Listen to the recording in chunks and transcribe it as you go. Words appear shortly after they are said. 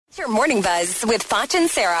Your Morning Buzz with Foch and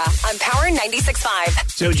Sarah on Power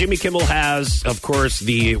 96.5. So Jimmy Kimmel has, of course,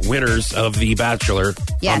 the winners of The Bachelor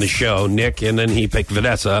on the show, Nick, and then he picked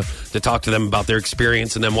Vanessa to talk to them about their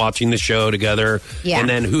experience and them watching the show together, and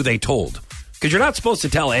then who they told. Because you're not supposed to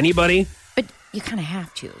tell anybody. But you kind of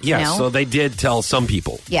have to. Yeah, you know? So they did tell some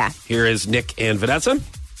people. Yeah. Here is Nick and Vanessa.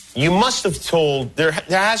 You must have told, there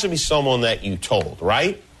has to be someone that you told,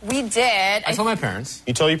 right? We did. I told my parents.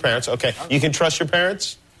 You told your parents, okay. You can trust your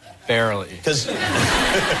parents? Barely. Because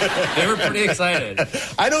they were pretty excited.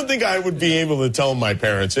 I don't think I would be able to tell my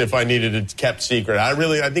parents if I needed it kept secret.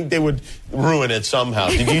 I think they would ruin it somehow.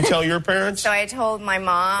 Did you tell your parents? So I told my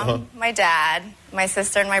mom, my dad, my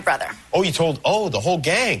sister, and my brother. Oh, you told, the whole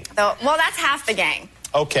gang. Well, that's half the gang.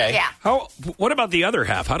 Okay. Yeah. What about the other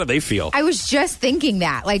half? How do they feel? I was just thinking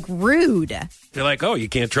that, like, rude. They're like, oh, you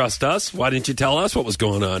can't trust us? Why didn't you tell us what was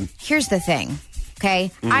going on? Here's the thing.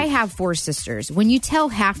 Okay, I have 4 sisters. When you tell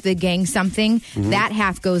half the gang something, that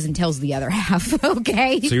half goes and tells the other half,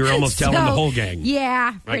 okay? So you're almost telling the whole gang.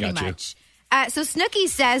 Yeah, pretty much. So Snooki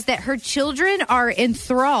says that her children are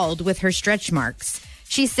enthralled with her stretch marks.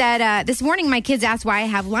 She said, this morning my kids asked why I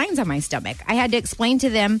have lines on my stomach. I had to explain to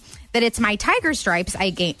them that it's my tiger stripes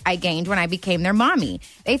I gained when I became their mommy.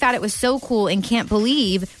 They thought it was so cool and can't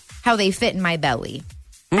believe how they fit in my belly.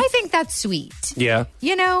 I think that's sweet. Yeah.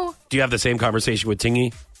 You know? Do you have the same conversation with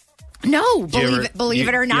Tingy? No, believe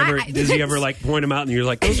it or not. Does he ever point them out and you're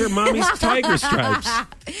like, those are mommy's tiger stripes?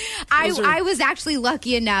 I was actually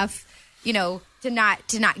lucky enough, to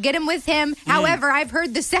not get him with him. However, I've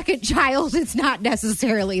heard the second child, it's not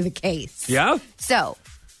necessarily the case. Yeah? So,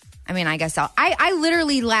 I guess I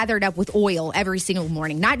literally lathered up with oil every single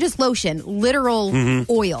morning. Not just lotion, literal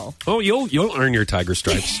oil. Oh, you'll earn your tiger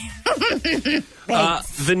stripes.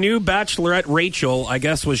 The new Bachelorette, Rachel, I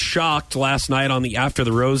guess, was shocked last night on the After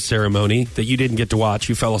the Rose ceremony that you didn't get to watch.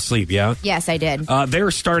 You fell asleep, yeah? Yes, I did.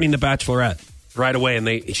 They're starting the Bachelorette right away,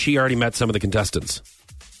 and she already met some of the contestants.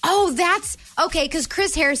 Oh, that's okay. Because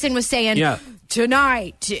Chris Harrison was saying,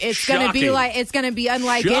 tonight it's going to be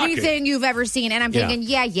unlike anything you've ever seen. And I'm thinking,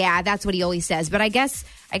 yeah, that's what he always says. But I guess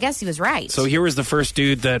he was right. So here was the first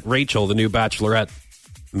dude that Rachel, the new Bachelorette,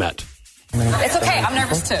 met. It's okay. I'm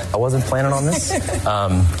nervous too. I wasn't planning on this.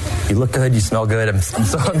 You look good. You smell good. I'm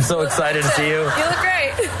so excited to see you. You look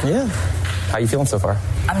great. Yeah. How you feeling so far?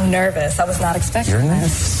 I'm nervous. I was not expecting You're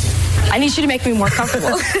this. I need you to make me more comfortable.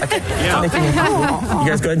 You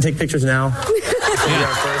guys go ahead and take pictures now.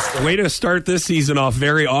 Way to start this season off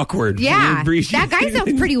very awkward. Yeah. That guy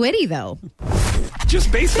sounds pretty witty, though.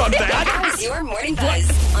 Just based on that. That was your Morning Buzz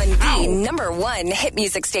on the #1 hit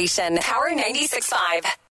music station, Power 96.5.